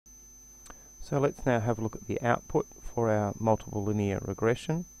So let's now have a look at the output for our multiple linear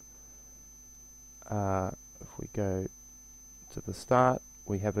regression. If we go to the start,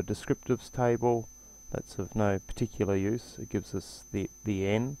 we have a descriptives table that's of no particular use. It gives us the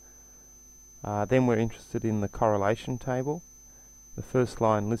n. Then we're interested in the correlation table. The first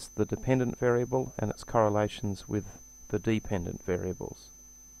line lists the dependent variable and its correlations with the dependent variables.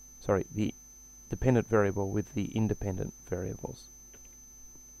 Sorry, the dependent variable with the independent variables.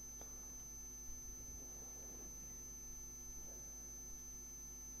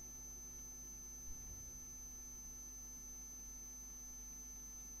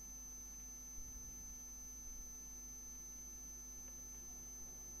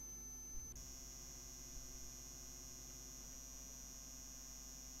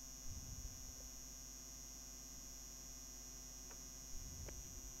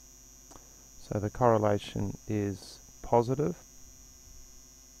 So the correlation is positive,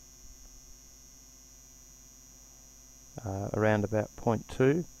 around about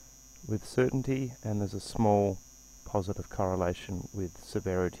 0.2 with certainty, and there's a small positive correlation with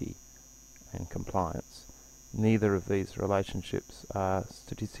severity and compliance. Neither of these relationships are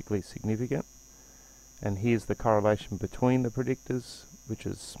statistically significant, and here's the correlation between the predictors, which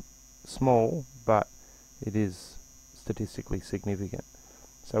is small, but it is statistically significant.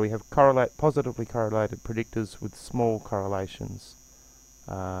 So we have positively correlated predictors with small correlations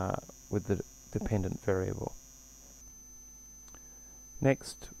with the dependent variable.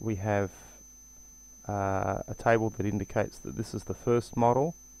 Next, we have a table that indicates that this is the first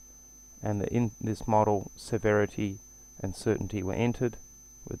model, and that in this model severity and certainty were entered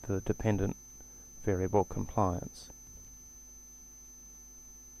with the dependent variable compliance.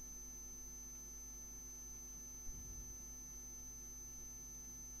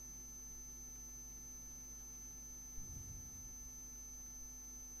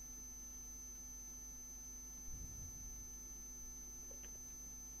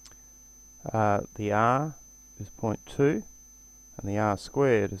 The R is 0.2 and the R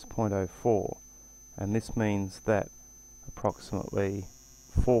squared is 0.04, and this means that approximately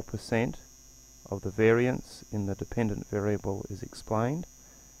 4% of the variance in the dependent variable is explained.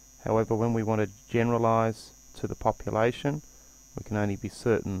 However, when we want to generalize to the population, we can only be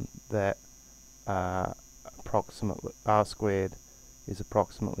certain that approximately R squared is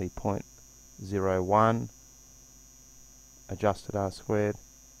approximately 0.01 adjusted R squared,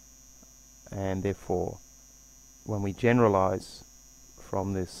 and therefore when we generalize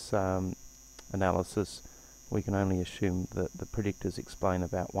from this analysis, we can only assume that the predictors explain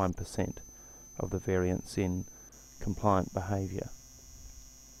about 1% of the variance in compliant behavior.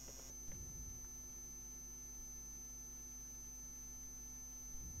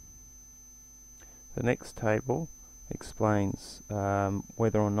 The next table explains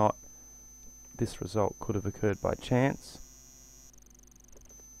whether or not this result could have occurred by chance.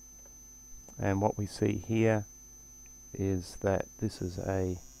 And what we see here is that this is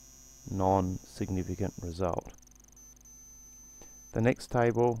a non-significant result. The next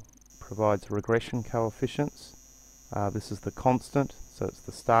table provides regression coefficients. This is the constant, so it's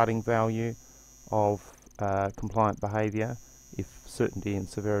the starting value of compliant behavior if certainty and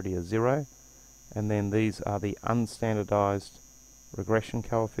severity are 0. And then these are the unstandardized regression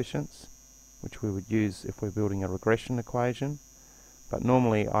coefficients, which we would use if we're building a regression equation. But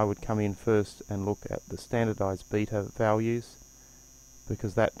normally I would come in first and look at the standardized beta values,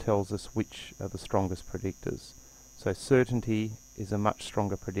 because that tells us which are the strongest predictors. So certainty is a much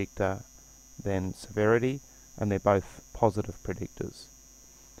stronger predictor than severity, and they're both positive predictors.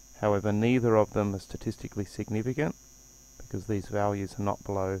 However, neither of them are statistically significant because these values are not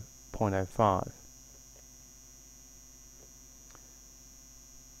below 0.05.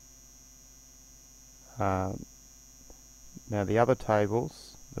 Now the other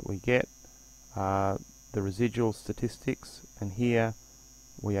tables that we get are the residual statistics, and here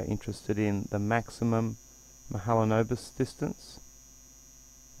we are interested in the maximum Mahalanobis distance,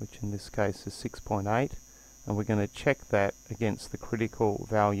 which in this case is 6.8, and we're going to check that against the critical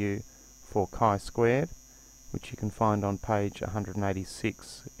value for chi-squared, which you can find on page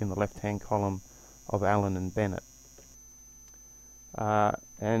 186 in the left-hand column of Allen and Bennett.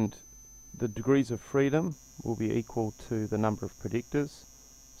 And the degrees of freedom will be equal to the number of predictors,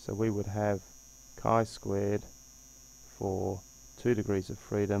 so we would have chi-squared for 2 degrees of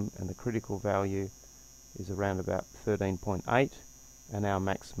freedom, and the critical value is around about 13.8, and our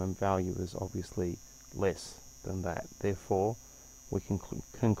maximum value is obviously less than that. Therefore, we can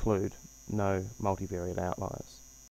conclude no multivariate outliers.